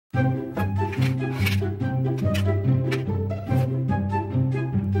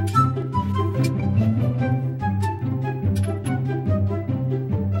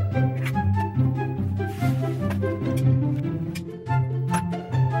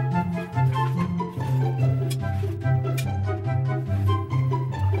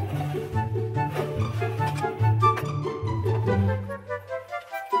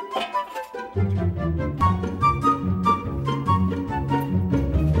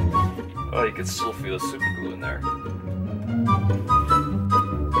Oh, you can still feel the super glue in there.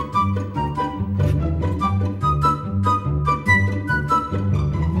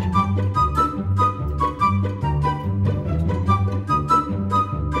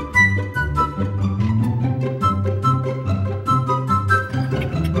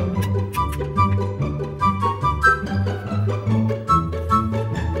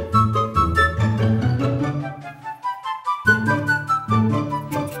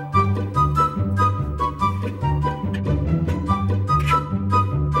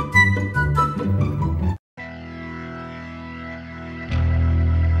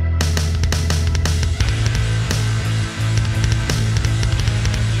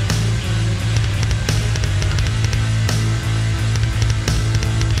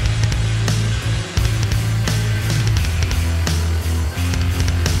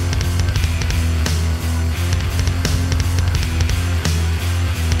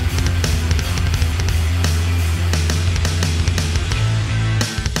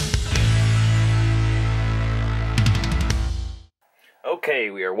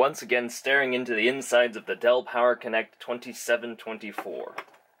 Okay, we are once again staring into the insides of the Dell Power Connect 2724.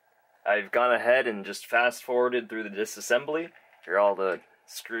 I've gone ahead and just fast-forwarded through the disassembly, here are all the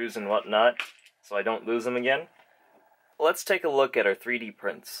screws and whatnot, so I don't lose them again. Let's take a look at our 3D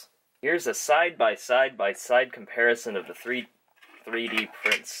prints. Here's a side-by-side comparison of the 3D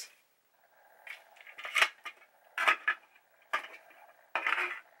prints.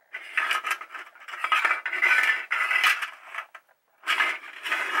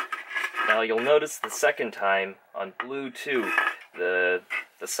 Now you'll notice the second time, on Blue 2, the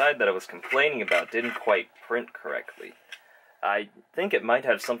side that I was complaining about didn't quite print correctly. I think it might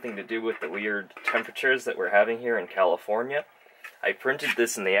have something to do with the weird temperatures that we're having here in California. I printed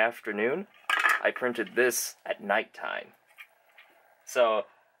this in the afternoon. I printed this at nighttime. So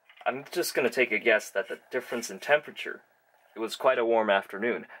I'm just going to take a guess that the difference in temperature, it was quite a warm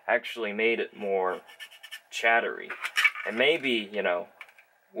afternoon, actually made it more chattery. And maybe, you know,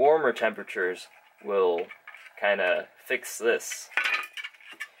 warmer temperatures will kind of fix this.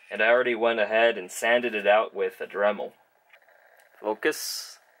 And I already went ahead and sanded it out with a Dremel.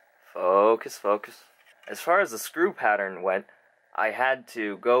 Focus, focus, focus. As far as the screw pattern went, I had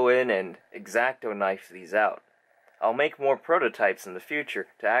to go in and Xacto knife these out. I'll make more prototypes in the future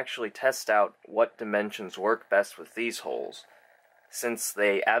to actually test out what dimensions work best with these holes, since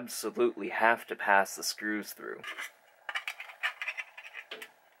they absolutely have to pass the screws through.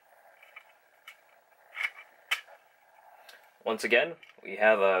 Once again, we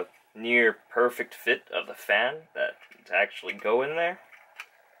have a near perfect fit of the fan that to actually go in there.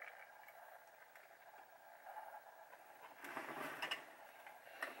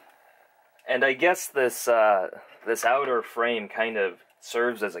 And I guess this outer frame kind of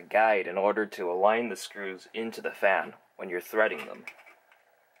serves as a guide in order to align the screws into the fan when you're threading them.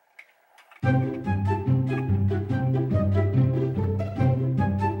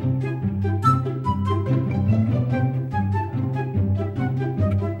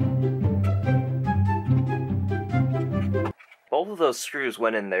 Both of those screws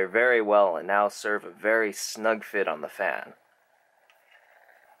went in there very well and now serve a very snug fit on the fan.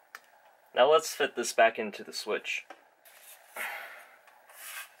 Now let's fit this back into the switch.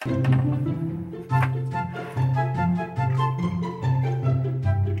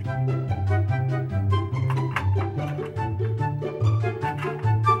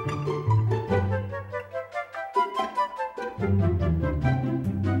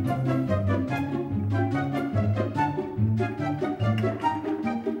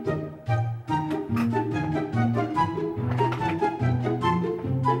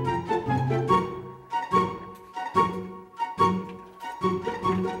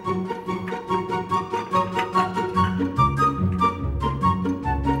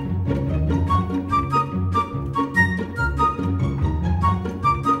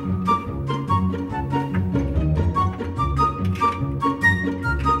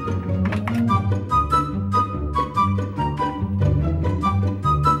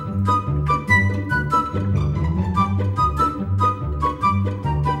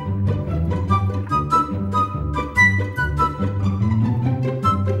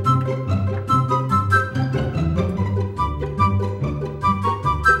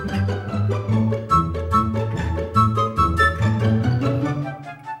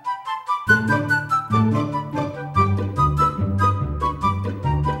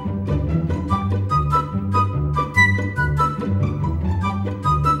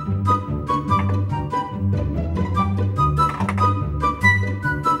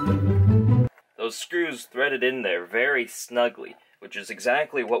 screws threaded in there very snugly, which is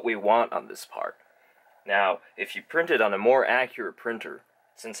exactly what we want on this part. Now, if you print it on a more accurate printer,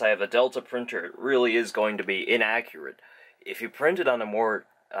 since I have a Delta printer, it really is going to be inaccurate. If you print it on a more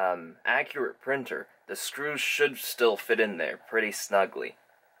accurate printer, the screws should still fit in there pretty snugly,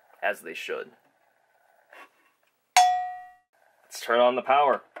 as they should. Let's turn on the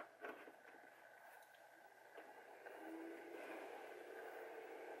power.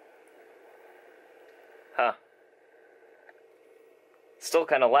 Huh. Still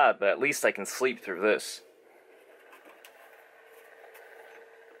kind of loud, but at least I can sleep through this.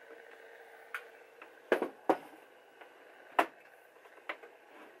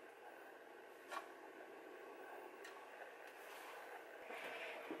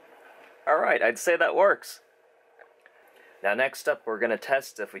 Alright, I'd say that works. Now next up, we're going to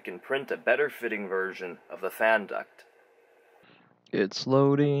test if we can print a better fitting version of the fan duct. It's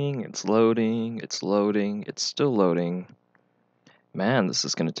loading, it's loading, it's loading, it's still loading. Man, this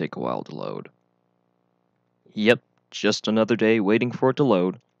is going to take a while to load. Yep, just another day waiting for it to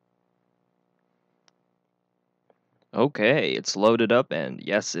load. Okay, it's loaded up, and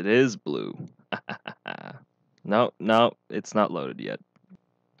yes, it is blue. No, it's not loaded yet.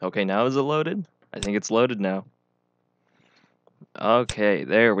 Okay, now is it loaded? I think it's loaded now. Okay,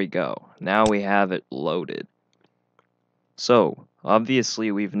 there we go. Now we have it loaded. So,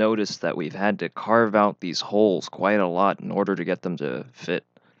 obviously we've noticed that we've had to carve out these holes quite a lot in order to get them to fit.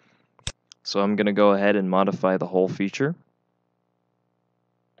 So I'm going to go ahead and modify the hole feature.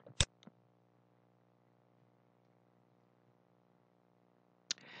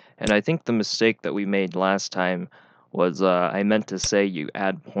 And I think the mistake that we made last time was I meant to say you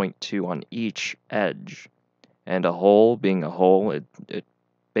add 0.2 on each edge. And a hole, being a hole, it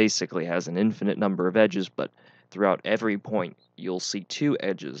basically has an infinite number of edges, but throughout every point, you'll see 2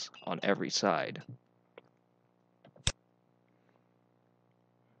 edges on every side.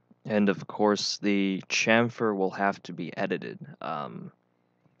 And of course, the chamfer will have to be edited. I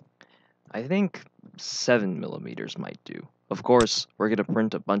think 7 millimeters might do. Of course, we're going to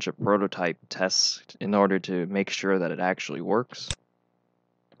print a bunch of prototype tests in order to make sure that it actually works.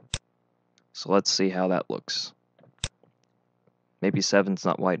 So let's see how that looks. Maybe 7's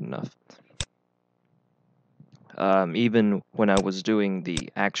not wide enough. Even when I was doing the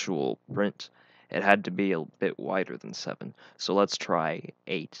actual print, it had to be a bit wider than 7. So let's try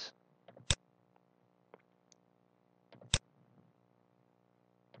 8.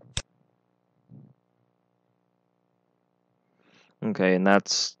 Okay, and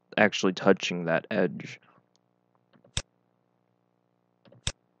that's actually touching that edge.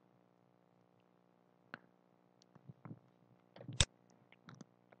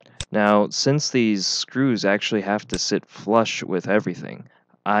 Now, since these screws actually have to sit flush with everything,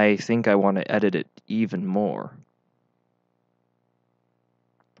 I think I want to edit it even more.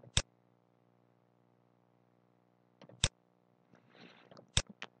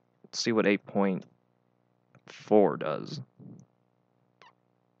 Let's see what 8.4 does.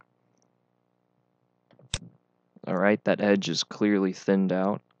 Alright, that edge is clearly thinned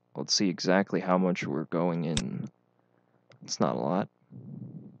out. Let's see exactly how much we're going in. It's not a lot.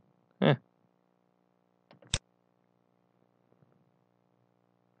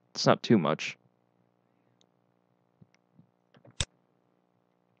 It's not too much.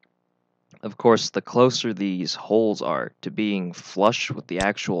 Of course, the closer these holes are to being flush with the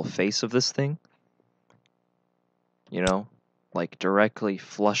actual face of this thing, you know, like directly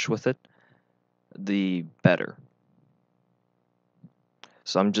flush with it, the better.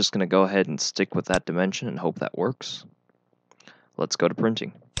 So I'm just going to go ahead and stick with that dimension and hope that works. Let's go to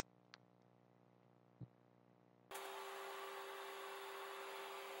printing.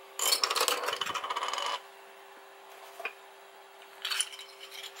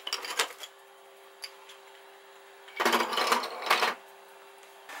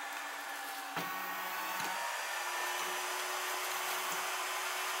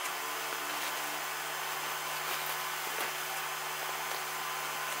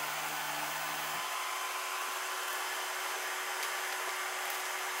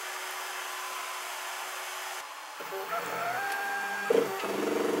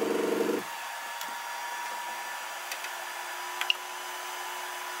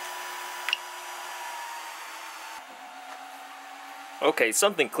 Okay,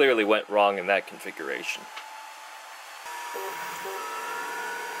 something clearly went wrong in that configuration.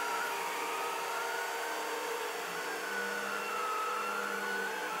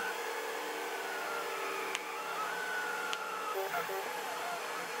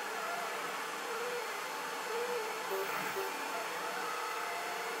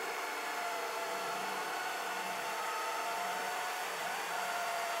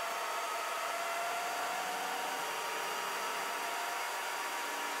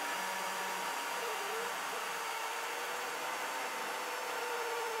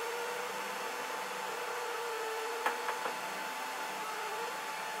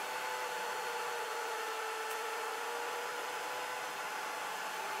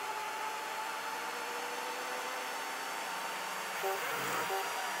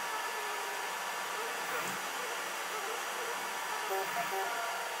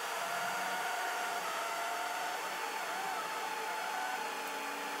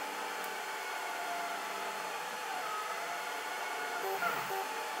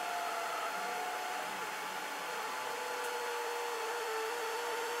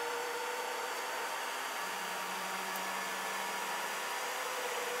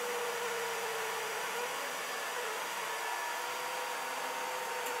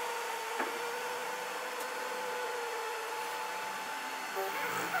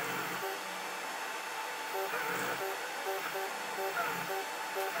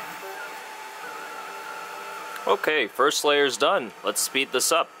 Okay, first layer's done. Let's speed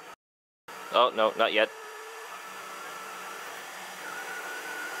this up. Oh, no, not yet.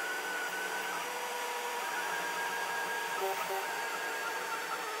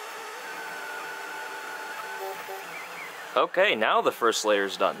 Okay, now the first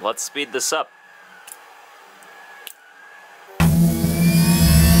layer's done. Let's speed this up.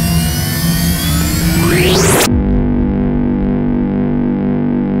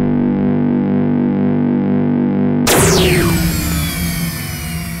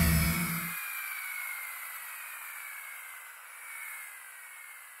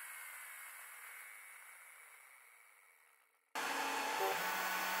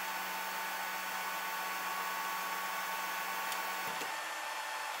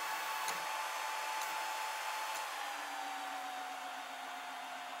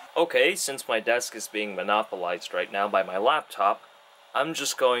 Okay, since my desk is being monopolized right now by my laptop, I'm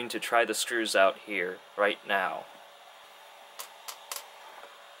just going to try the screws out here, right now.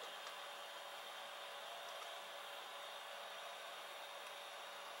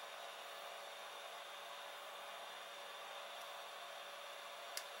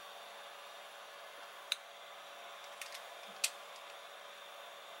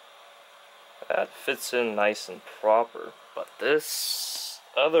 That fits in nice and proper, but this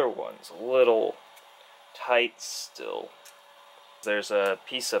other one's a little tight still. There's a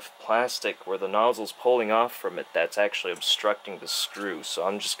piece of plastic where the nozzle's pulling off from it that's actually obstructing the screw, so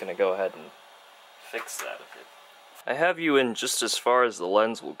I'm just going to go ahead and fix that a bit. I have you in just as far as the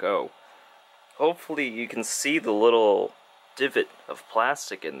lens will go. Hopefully you can see the little divot of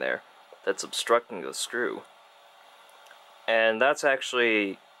plastic in there that's obstructing the screw. And that's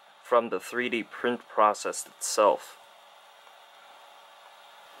actually from the 3D print process itself.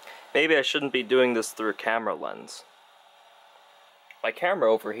 Maybe I shouldn't be doing this through a camera lens. My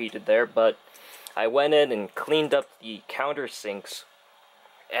camera overheated there, but I went in and cleaned up the countersinks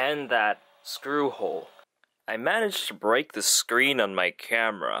and that screw hole. I managed to break the screen on my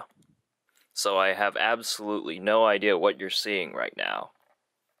camera, so I have absolutely no idea what you're seeing right now.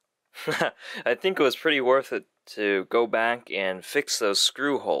 I think it was pretty worth it to go back and fix those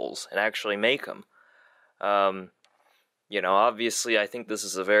screw holes and actually make them. You know, obviously I think this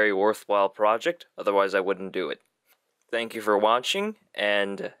is a very worthwhile project, otherwise I wouldn't do it. Thank you for watching,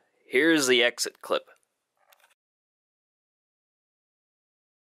 and here's the exit clip.